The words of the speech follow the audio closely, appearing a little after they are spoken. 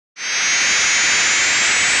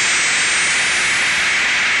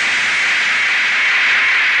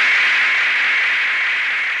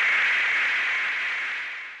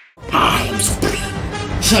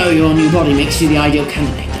So your new body makes you the ideal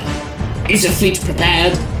candidate, then. Is the fleet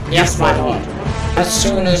prepared? Yes, my lord. As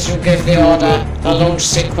soon as you give the order, the launch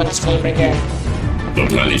sequence will begin. The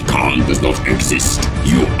planet Khan does not exist.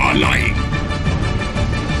 You are lying.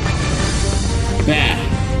 There.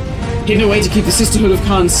 Hidden away to keep the Sisterhood of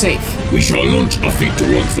Khan safe. We shall launch a fleet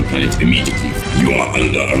towards the planet immediately. You are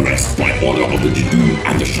under arrest by order of the Jadoon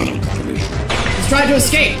and the Shuttle Corporation. Let's try to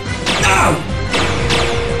escape. No!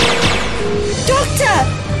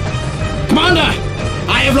 Doctor! Commander!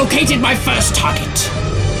 I have located my first target.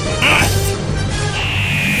 Earth!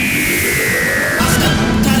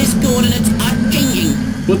 TARDIS coordinates are changing.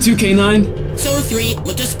 What 2K9? Solar 3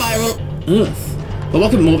 with a spiral. Earth. But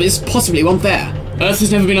what could Morbius possibly want there? Earth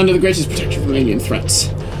has never been under the greatest protection from alien threats.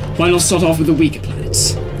 Why not start off with the weaker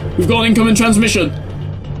planets? We've got incoming transmission.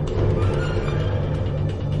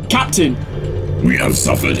 Captain! We have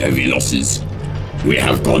suffered heavy losses. We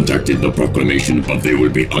have contacted the Proclamation, but they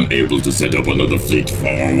will be unable to set up another fleet for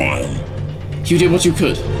a while. You did what you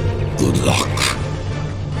could. Good luck.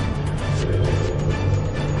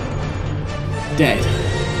 Dead.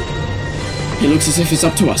 It looks as if it's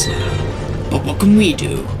up to us now. But what can we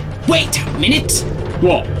do? Wait a minute!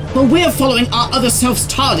 What? Well, we're following our other self's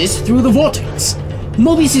TARDIS through the vortex.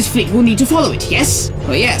 Morbius' fleet will need to follow it, yes?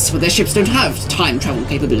 Well, yes, but their ships don't have time travel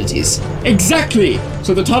capabilities. Exactly!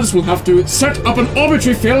 So the TARDIS will have to set up an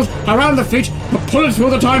orbitary field around the fleet to pull it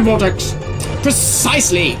through the time vortex.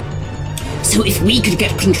 Precisely! So if we could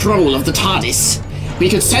get control of the TARDIS, we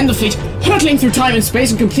could send the fleet hurtling through time and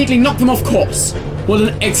space and completely knock them off course. What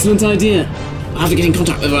an excellent idea. I'll have to get in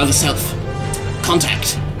contact with our other self.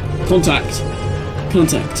 Contact. Contact.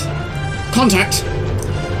 Contact. Contact.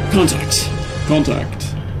 Contact. Contact.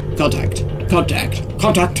 Contact. Contact.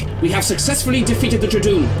 Contact. We have successfully defeated the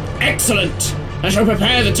Jadoon. Excellent! I shall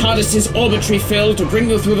prepare the TARDIS's orbitary field to bring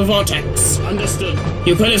you through the vortex. Understood.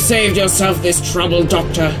 You could have saved yourself this trouble,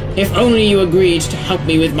 Doctor, if only you agreed to help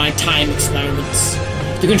me with my time experiments.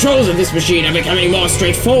 The controls of this machine are becoming more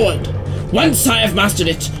straightforward. Once I have mastered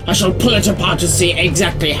it, I shall pull it apart to see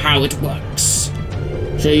exactly how it works.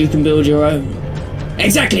 So you can build your own.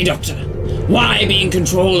 Exactly, Doctor. Why be in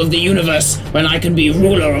control of the universe when I can be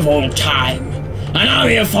ruler of all time? An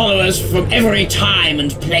army of followers from every time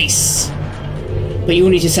and place. But you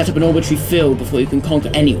will need to set up an orbitary field before you can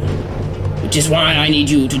conquer anyone. Which is why I need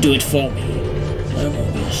you to do it for me. No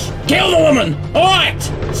Morbius. Kill the woman! Alright!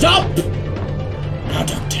 Stop! Now,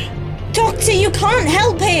 Doctor. Doctor, you can't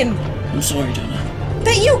help him! I'm sorry, Donna.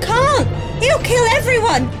 But you can't! He'll kill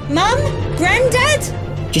everyone! Mum? Granddad?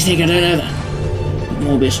 Do you think I don't know that?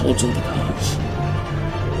 Morbius holds all the cards.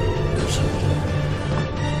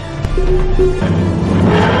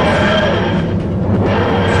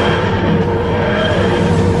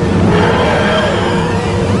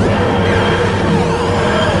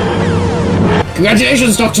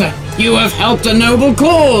 Congratulations, Doctor! You have helped a noble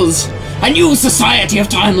cause! A new society of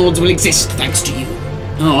Time Lords will exist thanks to you.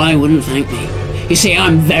 Oh, I wouldn't thank me. You see,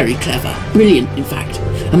 I'm very clever. Brilliant, in fact.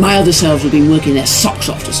 And my other selves have been working their socks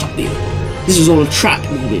off to stop you. This was all a trap,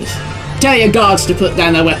 Morbius. Tell your guards to put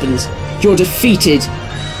down their weapons. You're defeated.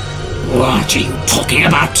 What are you talking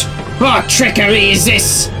about? What trickery is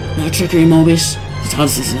this? No trickery, Morbius. The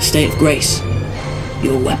TARDIS is in a state of grace.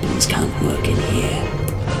 Your weapons can't work in here.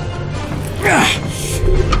 Donna!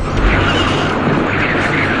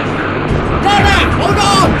 Hold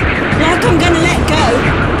on! Like I'm gonna let go.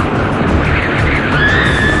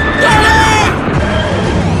 Donna!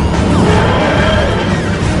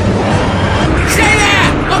 Stay there!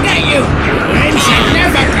 I'll get you! Wrench and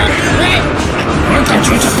never come wrench! Won't let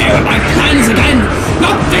you interfere with my plans again!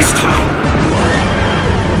 Not this time!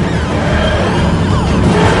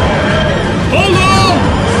 Hold on!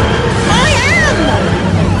 I am!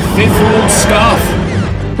 Fifth old scarf!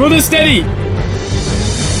 Hold it steady!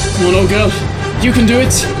 Come on, old girl. You can do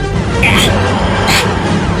it.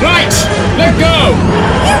 Right! Let go!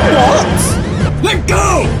 You what? Let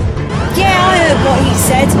go! Yeah, I heard what he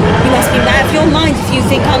said. You must be mad of your mind if you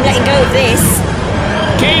think I'm letting go of this.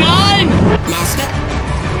 K9! Master.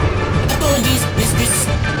 Apologies, mistress.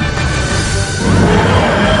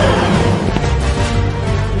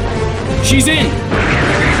 She's in!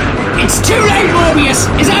 It's too late, Morbius!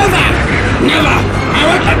 It's over! Never! I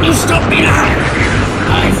won't let you stop me now!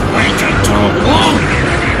 I've waited too long!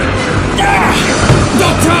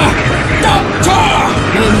 Doctor! Doctor!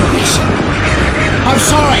 No, Morbius. I'm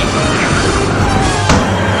sorry!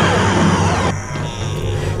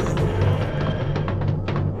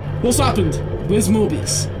 What's happened? Where's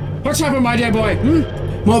Morbius? What's happened, my dear boy?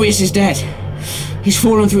 Morbius is dead. He's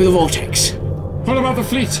fallen through the vortex. What about the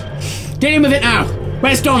fleet? Get in with it now.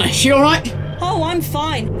 Where's Donna? Is she alright? Oh, I'm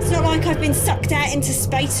fine. It's not like I've been sucked out into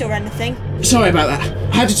space or anything. Sorry about that.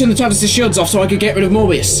 I had to turn the TARDIS shields off so I could get rid of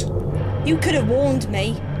Morbius. You could have warned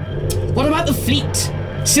me. What about the fleet?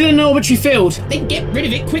 Still in an orbitary field. They can get rid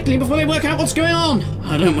of it quickly before they work out what's going on.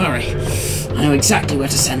 Oh, don't worry. I know exactly where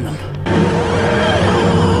to send them.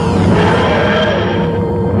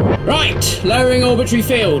 Right, lowering orbitary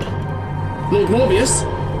field. Lord Morbius?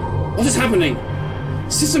 What is happening?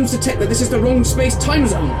 Systems detect that this is the wrong space-time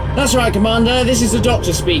zone. That's right, Commander. This is the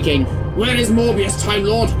Doctor speaking. Where is Morbius, Time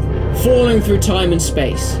Lord? Falling through time and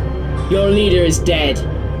space. Your leader is dead.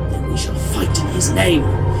 Then we shall fight in his name.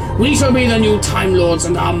 We shall be the new Time Lords,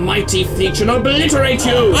 and our mighty fleet shall obliterate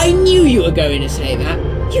you! I knew you were going to say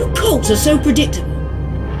that. You colts are so predictable.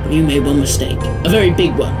 But you made one mistake. A very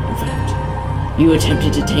big one, in fact. You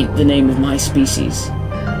attempted to taint the name of my species.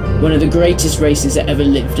 One of the greatest races that ever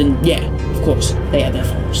lived, and yeah, of course, they have their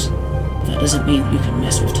faults. But that doesn't mean you can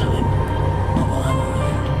mess with time. Not while I'm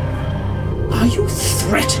around. Are you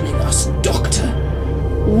threatening us, Doctor?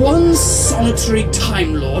 One solitary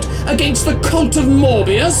Time Lord against the cult of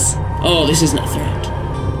Morbius? Oh, this isn't a threat.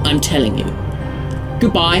 I'm telling you.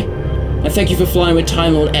 Goodbye. I thank you for flying with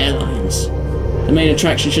Time Lord Airlines. The main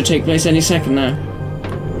attraction should take place any second now.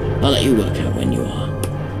 I'll let you work out when you are.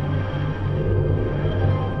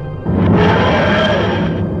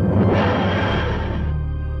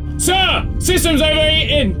 Sir! Systems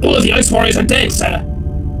overheating! All of the Ice Warriors are dead, sir!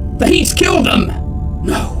 The heat's killed them!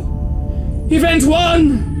 No. Event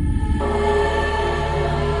 1!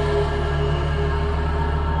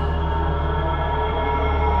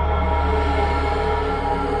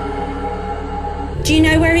 Do you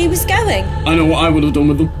know where he was going? I know what I would have done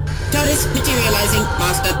with them. TARDIS materializing,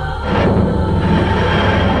 Master.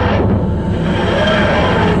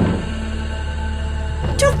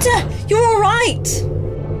 Doctor, you're all right.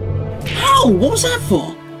 How? What was that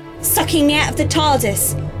for? Sucking me out of the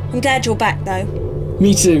TARDIS. I'm glad you're back, though.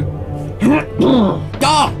 Me too.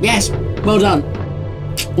 Ah, yes. Well done.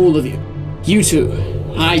 All of you. You too.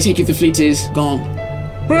 I take it the fleet is gone.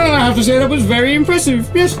 Well, I have to say that was very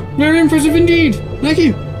impressive. Yes, very impressive indeed. Thank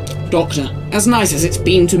you. Doctor, as nice as it's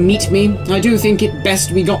been to meet me, I do think it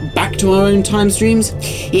best we got back to our own time streams.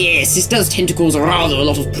 Yes, this does tend to cause rather a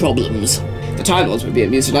lot of problems. The Time Lords would be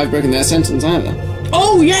amused that I've broken their sentence either.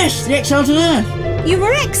 Oh yes, the exile to Earth. You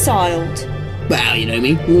were exiled. Well, you know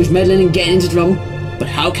me, always meddling and getting into trouble. But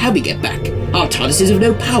how can we get back? Our TARDIS is of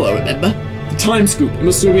no power, remember? The time scoop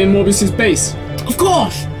must still be in Morbius's base. Of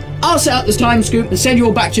course! I'll set up this time scoop and send you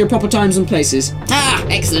all back to your proper times and places. Ah,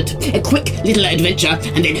 excellent. A quick little adventure,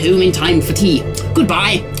 and then home in time for tea.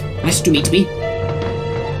 Goodbye. Nice to meet me.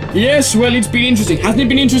 Yes, well, it's been interesting. Hasn't it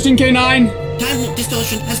been interesting, K9? Time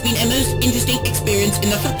distortion has been a most interesting experience in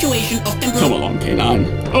the fluctuation of temporal... Come along,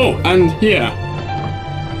 K9. Oh, and here.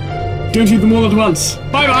 Don't eat them all at once.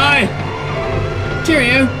 Bye-bye!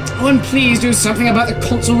 Cheerio. Oh, and please do something about the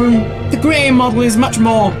console room. The grey model is much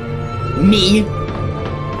more... me.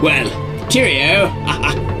 Well, cheerio.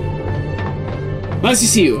 Nice to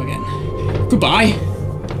see you again. Goodbye.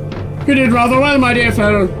 You did rather well, my dear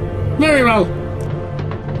fellow. Very well.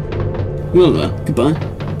 Well, goodbye.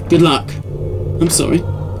 Good luck. I'm sorry.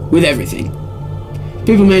 With everything.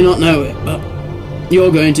 People may not know it, but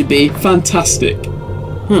you're going to be fantastic.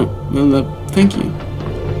 Oh, well, thank you.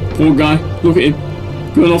 Poor guy. Look at him.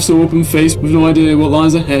 Going off so open-faced with no idea what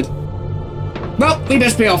lies ahead. Well, we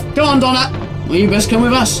best be off. Go on, Donna. Well, you best come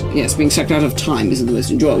with us. Yes, being sucked out of time isn't the most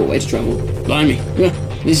enjoyable way to travel. Blimey. Yeah,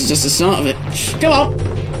 this is just the start of it. Come on.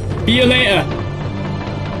 See you later.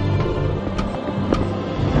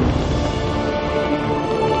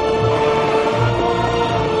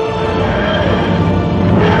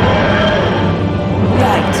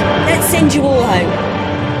 Right, let's send you all home.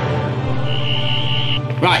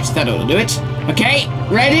 Right, that ought to do it. Okay,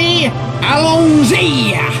 ready?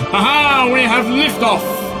 Allons-y! Aha, we have liftoff.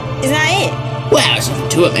 Is that it? Well, it's nothing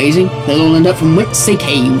too amazing. They'll all end up from whence they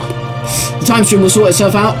came. The time stream will sort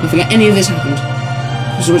itself out and forget any of this happened.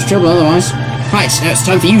 There's so much trouble otherwise. Right, now it's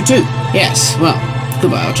time for you too. Yes, well,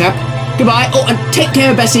 goodbye, old chap. Goodbye. Oh, and take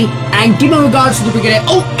care of Bessie, and give my regards to the Brigadier.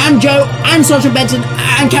 Oh, and Joe, and Sergeant Benton,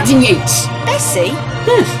 and Captain Yates. Bessie?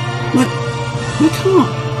 Yes, my car.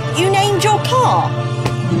 You named your car?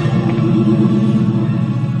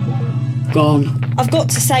 Gone. I've got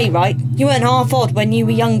to say, right, you weren't half odd when you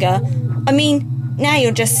were younger. I mean, now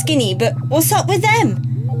you're just skinny, but what's up with them?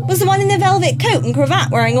 Was the one in the velvet coat and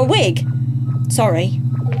cravat wearing a wig? Sorry.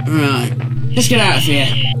 Right, let's get out of here.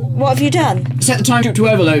 What have you done? Set the time to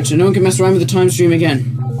overload so no one can mess around with the time stream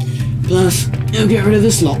again. Plus, it'll get rid of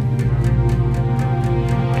this lot.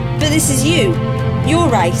 But this is you. Your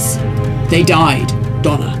race. They died,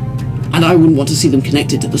 Donna. and I wouldn't want to see them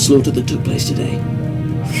connected to the slaughter that took place today.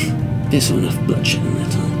 There's so enough bloodshed in their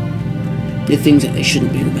time. They're things that they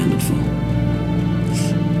shouldn't be remembered for.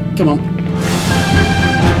 Come on.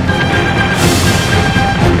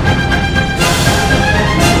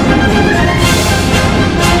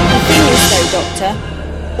 The thing is though,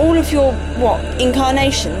 Doctor, all of your,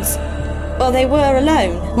 incarnations? Well, they were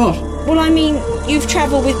alone. What? Well, I mean, you've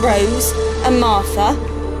travelled with Rose and Martha,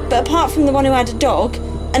 but apart from the one who had a dog,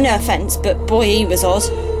 and no offence, but boy, he was odd,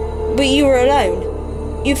 but you were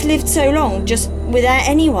alone. You've lived so long, just without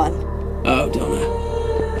anyone. Oh, Donna.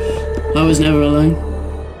 I was never alone.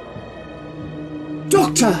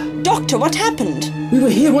 Doctor! Doctor, what happened? We were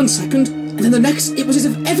here 1 second, and then the next, it was as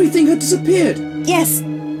if everything had disappeared. Yes,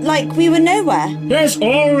 like we were nowhere. Yes,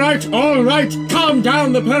 all right. Calm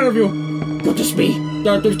down, the pair of you. Goodness me.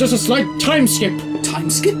 There's just a slight time skip. Time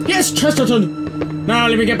skip? Yes, Chesterton. Now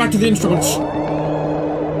let me get back to the instruments.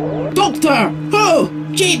 Doctor! Oh!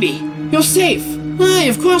 JB! You're safe! Aye,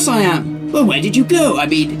 of course I am. Well, where did you go? I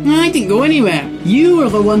mean, I didn't go anywhere. You were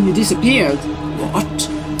the one who disappeared. What?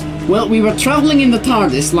 Well, we were travelling in the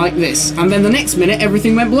TARDIS like this, and then the next minute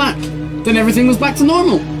everything went black. Then everything was back to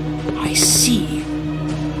normal. I see.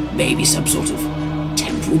 Maybe some sort of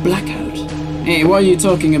temporal blackout. Hey, what are you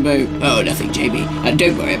talking about? Oh, nothing, JB.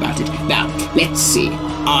 Don't worry about it. Now, let's see.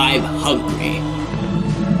 I'm hungry.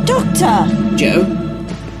 Doctor! Joe?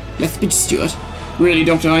 Lethbridge Stewart? Really,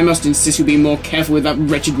 Doctor, I must insist you be more careful with that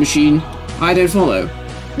wretched machine. I don't follow.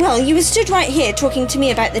 Well, you were stood right here talking to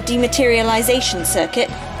me about the dematerialization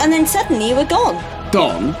circuit, and then suddenly you were gone.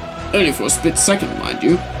 Gone? Only for a split second, mind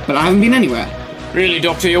you. But I haven't been anywhere. Really,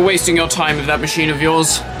 Doctor, you're wasting your time with that machine of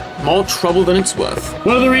yours. More trouble than it's worth.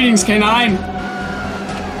 What are the readings, K9?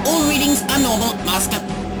 All readings are normal, Master.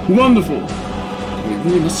 Wonderful. We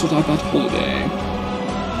really must sort out that holiday.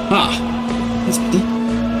 Ah, that's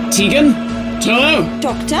better. Tegan? Hello?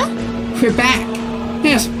 Doctor? We're back.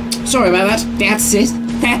 Yes, sorry about that. That's it.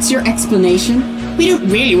 That's your explanation. We don't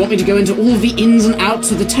really want me to go into all the ins and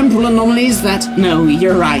outs of the temporal anomalies that... No,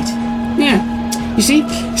 you're right. Yeah. You see,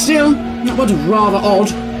 still, that was rather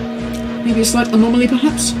odd. Maybe a slight anomaly,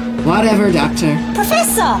 perhaps? Whatever, Doctor.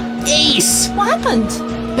 Professor! Ace! What happened?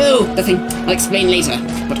 Oh, nothing. I'll explain later.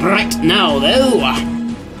 But right now, though...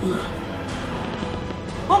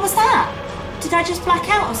 What was that? Did I just black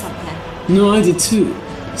out or something? No, I did too.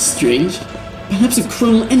 Strange. Perhaps a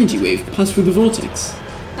chronal energy wave passed through the vortex.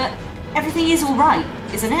 But everything is alright,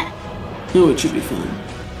 isn't it? No, it should be fine.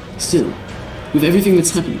 Still, with everything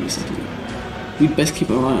that's happened recently, we'd best keep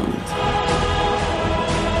our eye on it.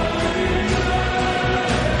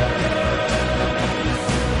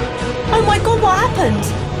 Oh my god, what happened?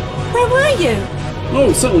 Where were you?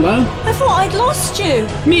 Oh, settle down. I thought I'd lost you.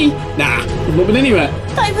 Me? Nah, I've not been anywhere.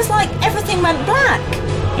 But it was like everything went black.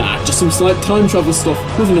 Ah, just some slight time travel stuff.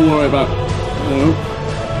 Nothing to worry about. No.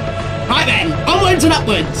 Right then, onwards and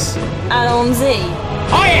upwards. And on Z.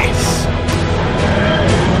 Oh yes!